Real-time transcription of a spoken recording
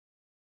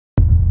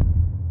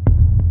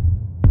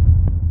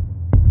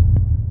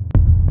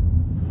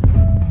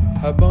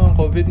Habang ang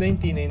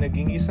COVID-19 ay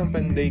naging isang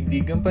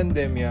pandaigdigang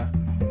pandemya,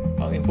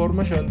 ang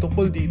impormasyon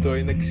tungkol dito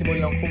ay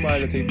nagsimulang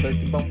kumalat sa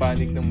iba't ibang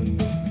panig ng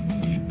mundo.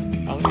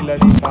 Ang ilan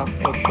ay fact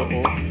o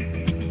totoo,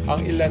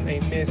 ang ilan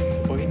ay myth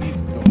o hindi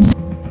totoo.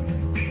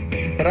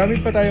 Marami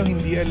pa tayong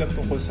hindi alam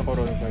tungkol sa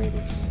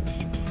coronavirus.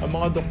 Ang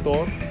mga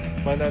doktor,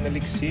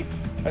 mananaliksik,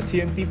 at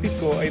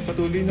siyentipiko ay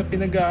patuloy na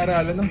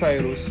pinag-aaralan ng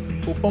virus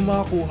upang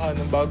makakuha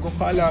ng bagong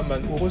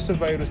kaalaman ukol sa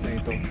virus na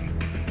ito.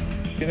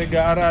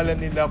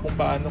 Pinag-aaralan nila kung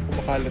paano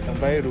kumakalat ang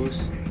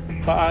virus,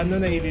 paano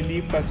na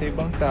ililipat sa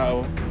ibang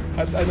tao,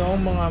 at ano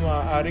ang mga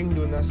maaaring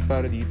lunas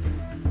para dito.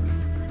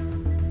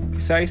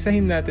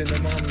 Isa-isahin natin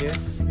ang mga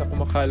myths na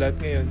kumakalat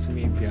ngayon sa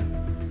media.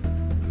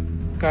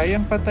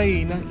 Kayang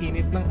patayin ng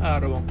init ng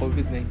araw ang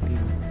COVID-19.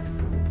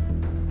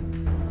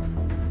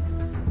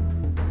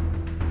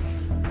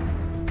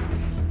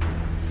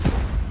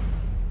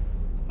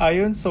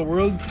 Ayon sa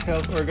World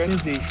Health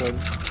Organization,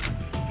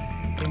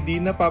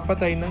 hindi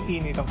napapatay ng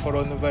init ang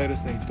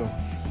coronavirus na ito.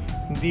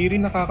 Hindi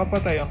rin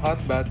nakakapatay ang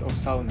hot bath o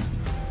sauna.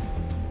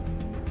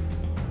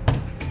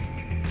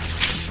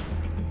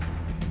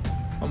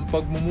 Ang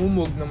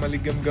pagmumumog ng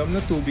maligamgam na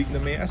tubig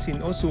na may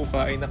asin o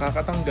suka ay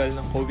nakakatanggal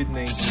ng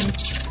COVID-19.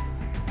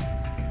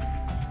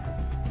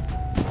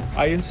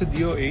 Ayon sa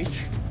DOH,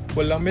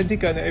 walang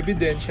medikal na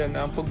ebidensya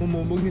na ang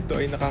pagmumumog nito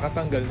ay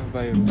nakakatanggal ng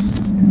virus.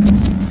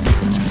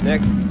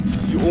 Next,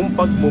 yung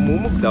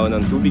pagmumumog daw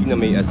ng tubig na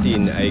may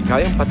asin ay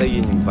kayang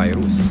patayin yung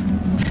virus.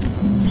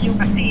 Yung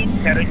asin,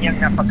 meron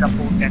niyang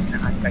napagkapunan na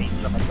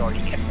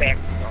anti-inflammatory effect.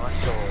 No?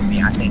 So,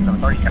 may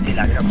anti-inflammatory kasi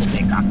lalo na kung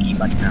may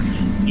kaakibat na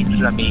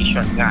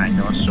inflammation nga.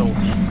 No? So,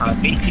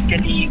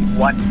 basically,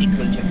 what it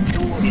will just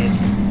do is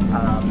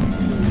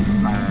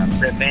to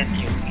prevent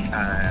yung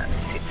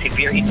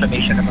severe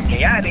inflammation na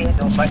mangyayari,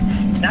 no? But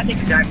not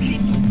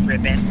exactly to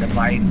prevent the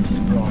virus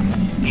from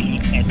really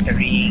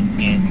entering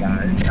and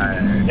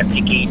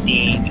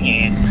replicating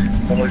and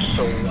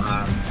also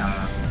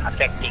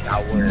affecting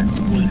our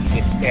whole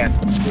system.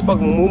 Yung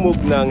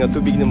pagmumumog ng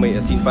tubig na may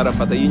asin para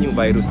patayin yung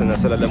virus na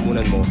nasa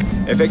lalamunan mo,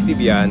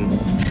 effective yan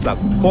sa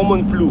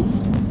common flu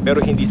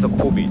pero hindi sa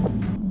COVID.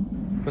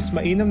 Mas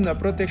mainam na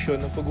proteksyon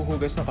ng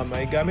paghuhugas ng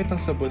kamay gamit ang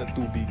sabon at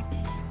tubig.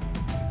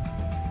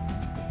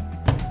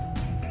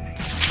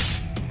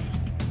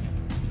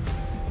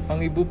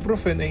 Ang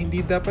ibuprofen ay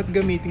hindi dapat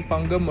gamiting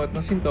panggamot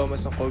ng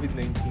sintomas ng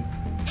COVID-19.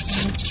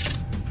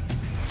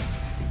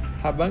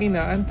 Habang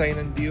inaantay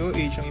ng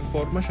DOH ang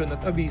impormasyon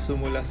at abiso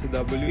mula sa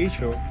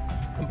WHO,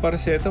 ang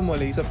paracetamol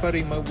ay isa pa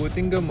ring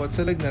mabuting gamot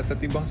sa lagnat at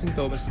ibang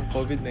sintomas ng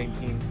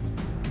COVID-19.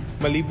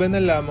 Maliban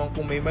na lamang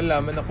kung may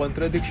malaman na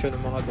kontradiksyon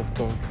ng mga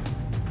doktor.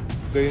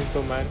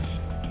 Gayunpaman,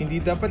 hindi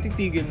dapat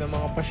itigil ng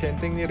mga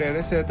pasyenteng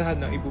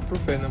nire-resetahan ng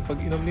ibuprofen ang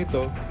pag-inom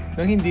nito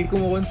nang hindi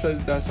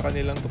kumukonsulta sa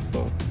kanilang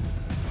doktor.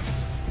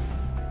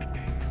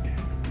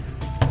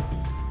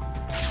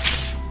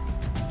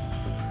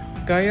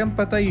 Kayang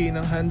patayin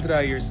ng hand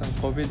dryers ang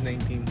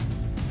COVID-19.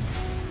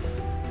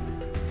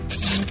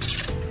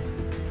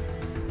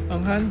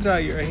 Ang hand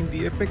dryer ay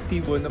hindi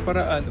epektibo na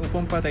paraan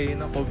upang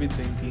patayin ang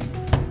COVID-19.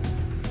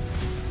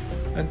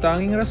 Ang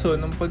tanging rason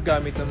ng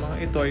paggamit ng mga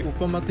ito ay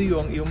upang matuyo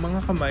ang iyong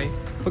mga kamay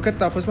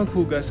pagkatapos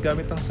maghugas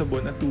gamit ang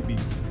sabon at tubig.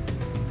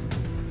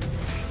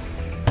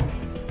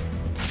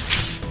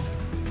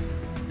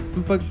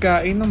 Ang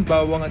pagkain ng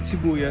bawang at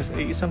sibuyas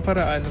ay isang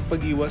paraan ng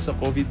pag-iwas sa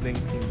COVID-19.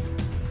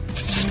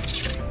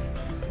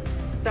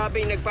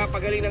 Sabing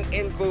nagpapagaling ng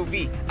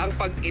nCoV ang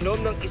pag-inom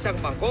ng isang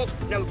mangkok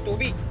ng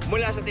tubig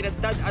mula sa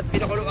tinadtad at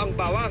pinakulo ang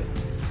bawang.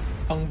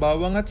 Ang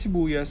bawang at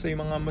sibuyas ay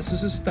mga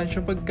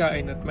masusustansyang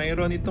pagkain at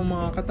mayroon itong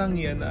mga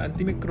katangian na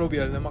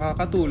antimicrobial na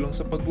makakatulong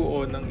sa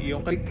pagbuo ng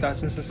iyong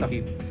kaligtasan sa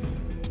sakit.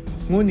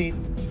 Ngunit,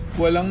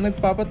 walang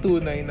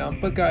nagpapatunay na ang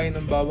pagkain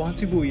ng bawang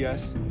at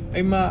sibuyas ay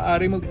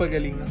maaari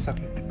magpagaling ng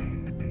sakit.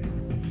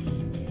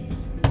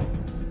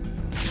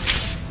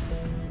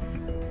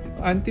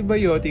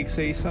 Antibiotics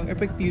ay isang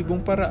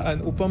epektibong paraan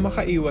upang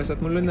makaiwas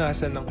at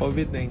malunasan ng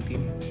COVID-19.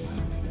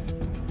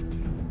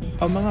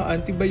 Ang mga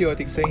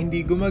antibiotics ay hindi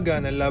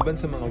gumagana laban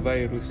sa mga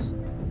virus.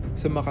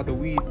 Sa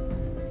makatuwid,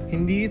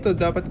 hindi ito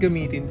dapat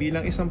gamitin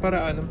bilang isang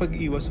paraan ng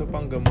pag-iwas o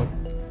panggamot.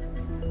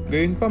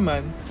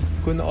 Gayunpaman,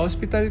 kung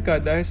na-hospital ka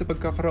dahil sa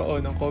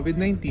pagkakaroon ng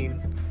COVID-19,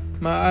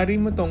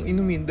 maaari mo itong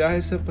inumin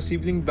dahil sa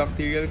posibleng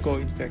bacterial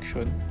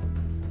co-infection.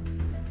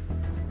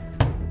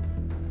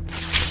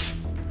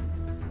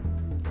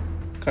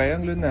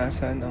 Kayang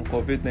lunasan ang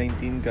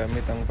COVID-19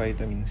 gamit ang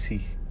vitamin C.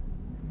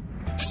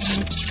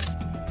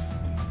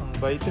 Ang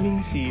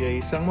vitamin C ay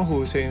isang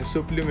mahusay na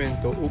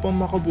suplemento upang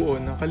makabuo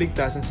ng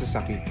kaligtasan sa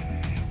sakit.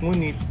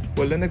 Ngunit,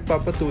 wala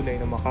nagpapatunay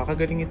na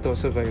makakagaling ito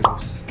sa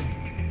virus.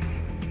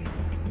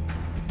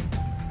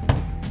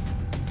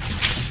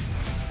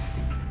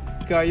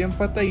 Kayang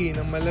patayin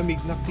ng malamig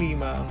na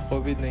klima ang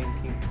COVID-19.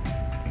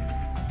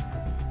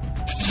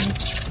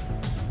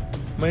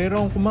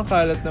 Mayroong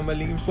kumakalat na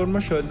maling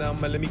impormasyon na ang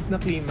malamig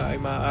na klima ay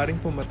maaaring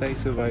pumatay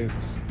sa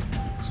virus.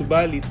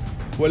 Subalit,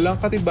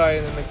 walang katibayan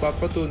na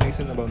nagpapatunay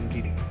sa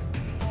nabanggit.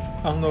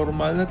 Ang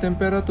normal na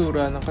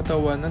temperatura ng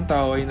katawan ng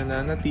tao ay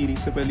nananatili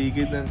sa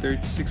paligid ng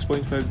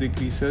 36.5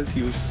 degrees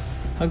Celsius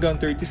hanggang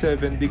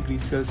 37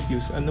 degrees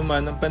Celsius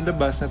anuman ang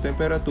panlabas na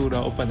temperatura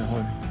o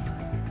panahon.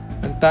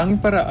 Ang tanging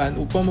paraan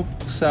upang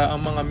mapuksa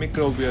ang mga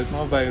mikrobyo at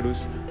mga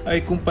virus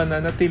ay kung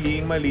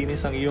pananatiliing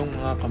malinis ang iyong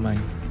mga kamay.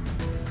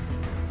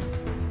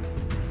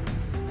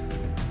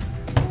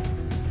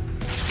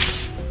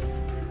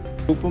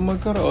 Upang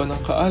magkaroon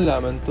ng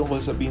kaalaman tungkol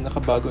sa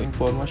pinakabagong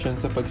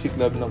impormasyon sa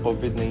pagsiklab ng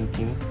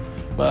COVID-19,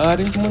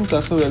 maaaring pumunta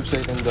sa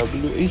website ng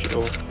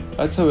WHO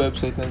at sa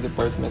website ng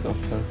Department of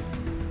Health.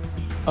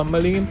 Ang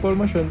maling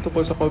impormasyon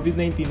tungkol sa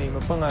COVID-19 ay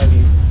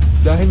mapanganib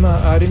dahil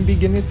maaaring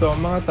bigyan nito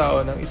ang mga tao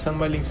ng isang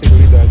maling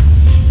seguridad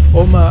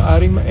o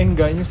maaaring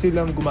maengganyo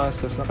silang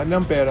gumastos ng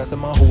kanilang pera sa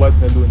mga huwad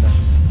na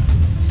lunas.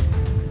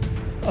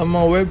 Ang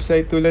mga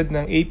website tulad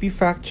ng AP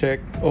Fact Check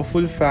o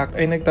Full Fact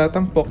ay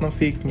nagtatampok ng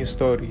fake news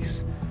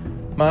stories.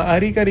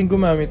 Maaari ka rin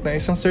gumamit ng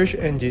isang search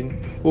engine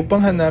upang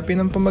hanapin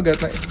ang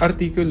pamagat ng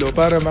artikulo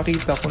para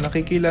makita kung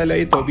nakikilala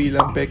ito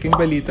bilang peking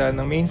balita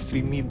ng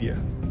mainstream media.